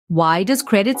Why does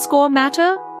credit score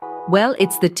matter? Well,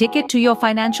 it's the ticket to your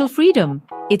financial freedom.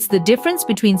 It's the difference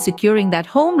between securing that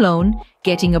home loan,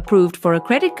 getting approved for a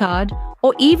credit card,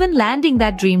 or even landing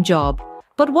that dream job.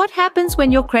 But what happens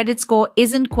when your credit score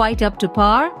isn't quite up to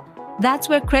par? That's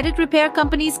where credit repair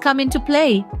companies come into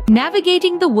play.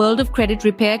 Navigating the world of credit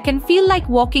repair can feel like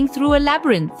walking through a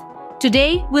labyrinth.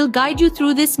 Today, we'll guide you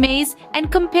through this maze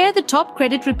and compare the top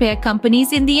credit repair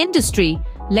companies in the industry: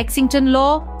 Lexington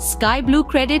Law, Sky Blue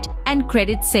Credit, and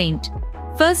Credit Saint.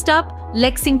 First up,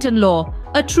 Lexington Law,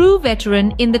 a true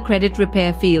veteran in the credit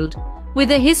repair field.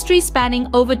 With a history spanning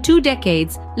over 2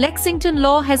 decades, Lexington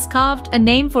Law has carved a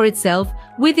name for itself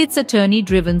with its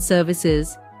attorney-driven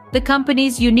services. The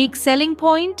company's unique selling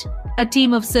point? A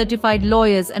team of certified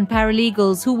lawyers and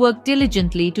paralegals who work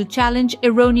diligently to challenge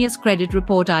erroneous credit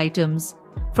report items.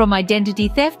 From identity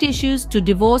theft issues to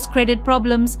divorce credit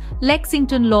problems,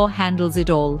 Lexington Law handles it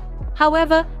all.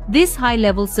 However, this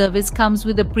high-level service comes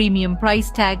with a premium price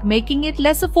tag, making it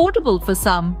less affordable for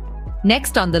some.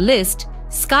 Next on the list,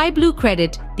 Sky Blue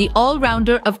Credit, the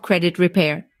all-rounder of credit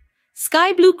repair.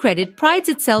 Sky Blue Credit prides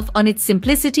itself on its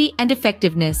simplicity and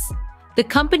effectiveness. The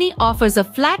company offers a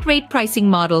flat-rate pricing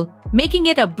model, making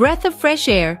it a breath of fresh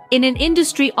air in an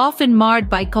industry often marred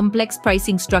by complex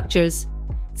pricing structures.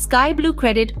 Sky Blue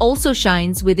Credit also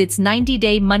shines with its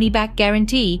 90-day money-back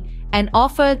guarantee, an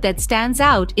offer that stands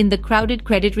out in the crowded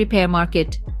credit repair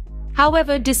market.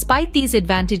 However, despite these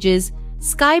advantages,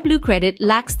 Sky Blue Credit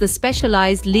lacks the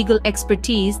specialized legal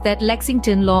expertise that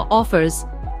Lexington Law offers.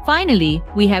 Finally,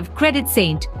 we have Credit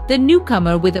Saint, the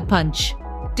newcomer with a punch.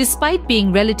 Despite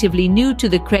being relatively new to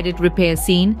the credit repair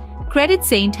scene, Credit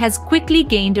Saint has quickly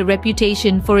gained a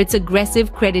reputation for its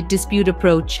aggressive credit dispute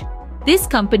approach. This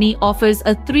company offers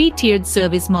a 3-tiered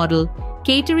service model,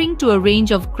 catering to a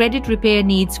range of credit repair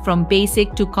needs from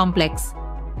basic to complex.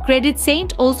 Credit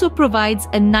Saint also provides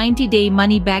a 90-day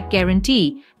money-back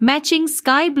guarantee, matching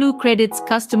Sky Blue Credit's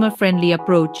customer-friendly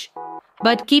approach.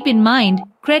 But keep in mind,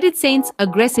 Credit Saint's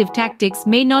aggressive tactics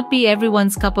may not be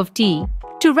everyone's cup of tea.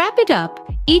 To wrap it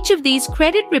up, each of these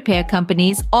credit repair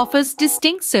companies offers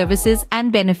distinct services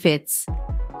and benefits.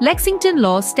 Lexington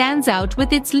Law stands out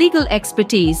with its legal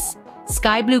expertise.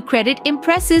 Sky Blue Credit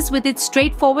impresses with its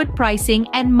straightforward pricing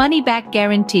and money-back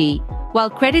guarantee, while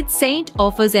Credit Saint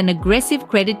offers an aggressive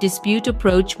credit dispute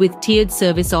approach with tiered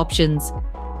service options.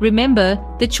 Remember,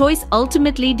 the choice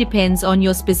ultimately depends on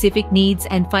your specific needs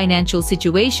and financial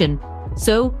situation,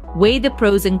 so weigh the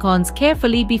pros and cons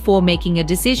carefully before making a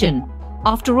decision.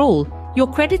 After all, your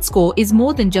credit score is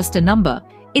more than just a number.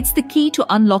 It's the key to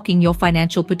unlocking your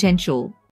financial potential.